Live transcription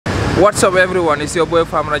What's up everyone, it's your boy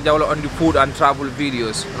Farmer Jawlo on the food and travel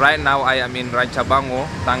videos. Right now I am in Rancabango,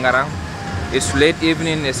 Tangerang. It's late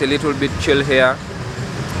evening, it's a little bit chill here.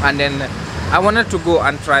 And then I wanted to go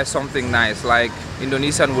and try something nice, like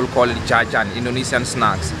Indonesian will call it jajan, Indonesian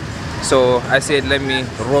snacks. So I said let me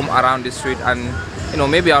roam around the street and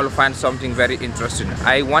maybe I'll find something very interesting.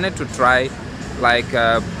 I wanted to try like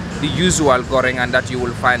the usual gorengan that you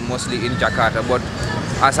will find mostly in Jakarta, but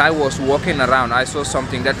as I was walking around, I saw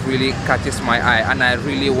something that really catches my eye and I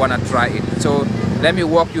really want to try it. So let me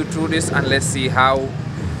walk you through this and let's see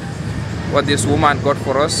what this woman got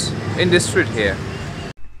for us in the street here.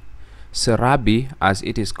 Serabi, as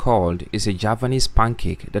it is called, is a Javanese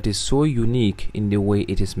pancake that is so unique in the way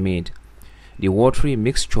it is made. The watery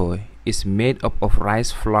mixture is made up of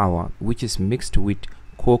rice flour, which is mixed with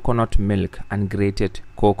coconut milk and grated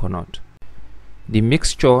coconut. The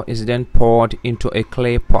mixture is then poured into a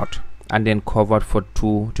clay pot and then covered for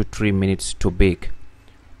 2 to 3 minutes to bake.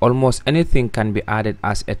 Almost anything can be added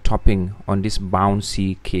as a topping on this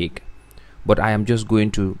bouncy cake, but I am just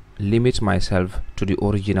going to limit myself to the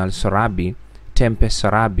original Serabi, Tempe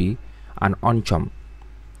Serabi and Oncom.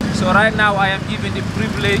 So right now I am given the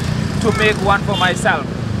privilege to make one for myself,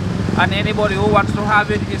 and anybody who wants to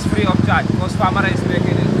have it is free of charge because Farmer is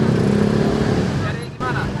making it.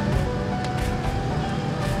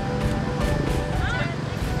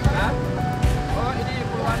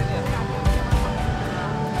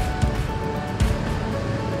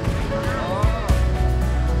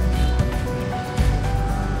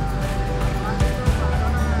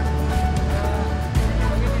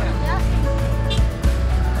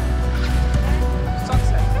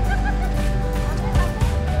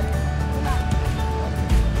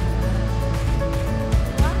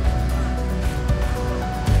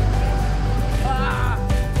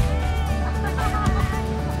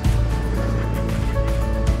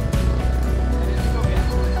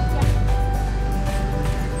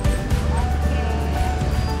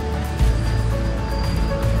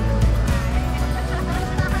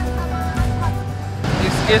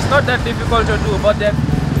 It's not that difficult to do, but then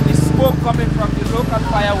the smoke coming from the local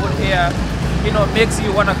firewood here, makes you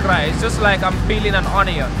want to cry. It's just like I'm peeling an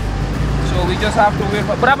onion. So we just have to wait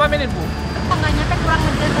for berapa minute, Bu?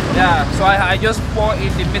 Yeah, so I just pour in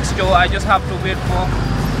the mixture. I just have to wait for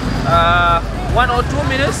 1 or 2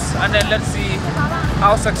 minutes and then let's see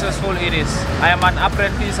how successful it is. I am an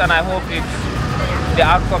apprentice and I hope the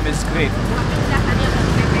outcome is great.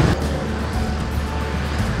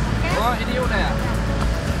 Oh, ini udah ya?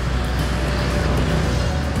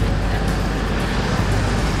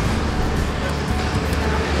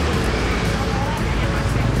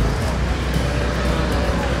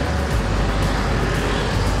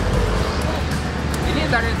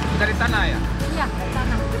 Dari tanah ya? Iya, dari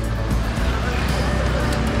tanah.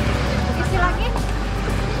 Isi lagi?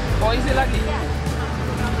 Oh, isi lagi? Iya.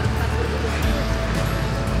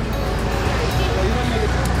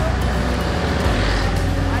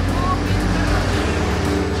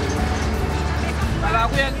 Kalau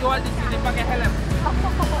aku yang jual di sini pakai helm.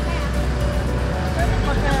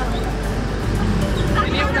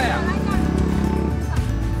 Ini udah ya?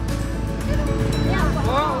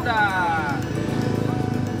 Oh, udah.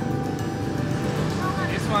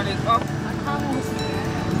 One is up.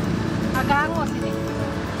 Agak hangus ini.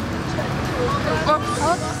 Oops.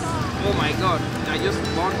 Oh my god, I just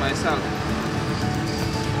burned myself.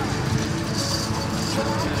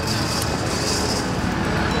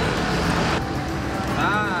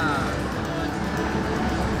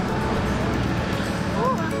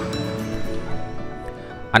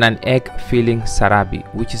 And an egg filling Serabi,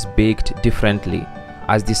 which is baked differently,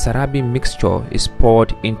 as the Serabi mixture is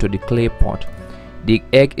poured into the clay pot. The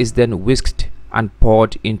egg is then whisked and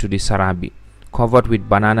poured into the Serabi, covered with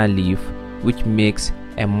banana leaf, which makes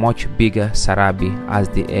a much bigger Serabi as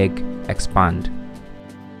the egg expands.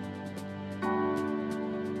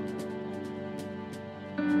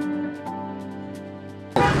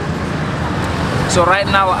 So right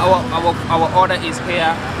now our order is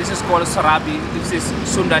here. This is called Serabi. This is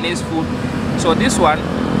Sundanese food. So this one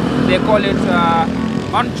they call it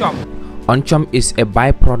Oncom. Oncom is a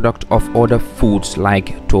byproduct of other foods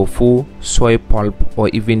like tofu, soy pulp, or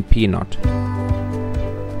even peanut.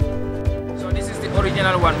 So this is the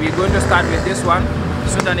original one. We're going to start with this one,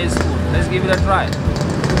 Sudanese food. Let's give it a try.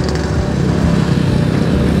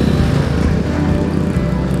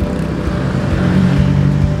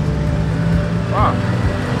 Wow,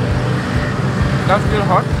 that's still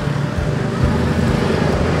hot.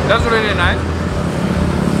 That's really nice.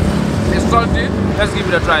 It's salty. Let's give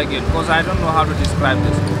it a try again because I don't know how to describe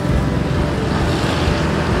this.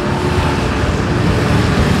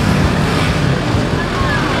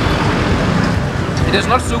 It is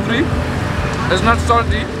not sugary, it's not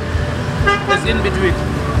salty, it's in between.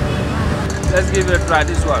 Let's give it a try,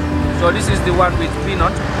 this one. So this is the one with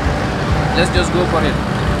peanut. Let's just go for it.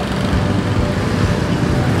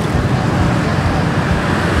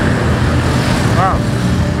 Wow.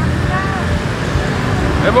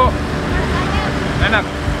 Ebo, enak.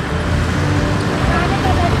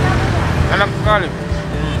 Enak sekali.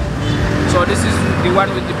 So this is the one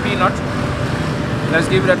with the peanut. Let's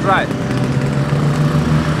give it a try.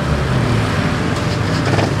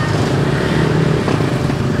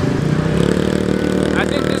 I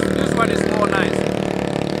think this one is more nice,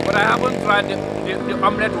 but I haven't tried the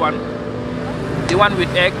omelette one. The one with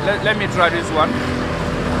egg. Let me try this one.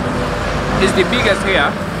 It's the biggest here.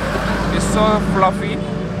 It's so fluffy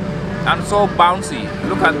and so bouncy.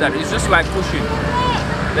 Look at that. It's just like pushing.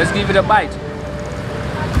 Let's give it a bite.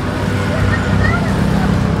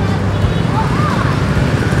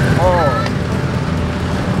 Oh.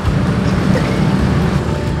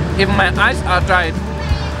 If my eyes are dried,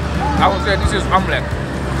 I would say this is omelette.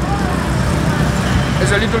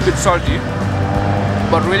 It's a little bit salty,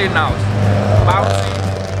 but really nice. Bouncy.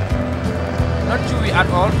 Not chewy at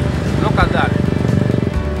all. Look at that.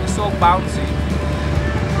 It's so bouncy.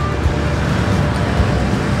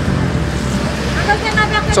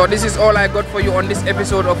 So this is all I got for you on this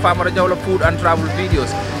episode of Farmer Jawla Food and Travel Videos.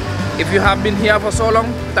 If you have been here for so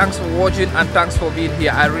long, thanks for watching and thanks for being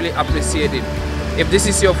here. I really appreciate it. If this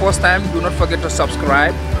is your first time, do not forget to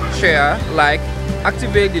subscribe, share, like,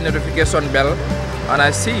 activate the notification bell, and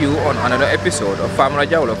I see you on another episode of Farmer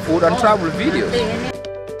Jawla Food and Travel Videos.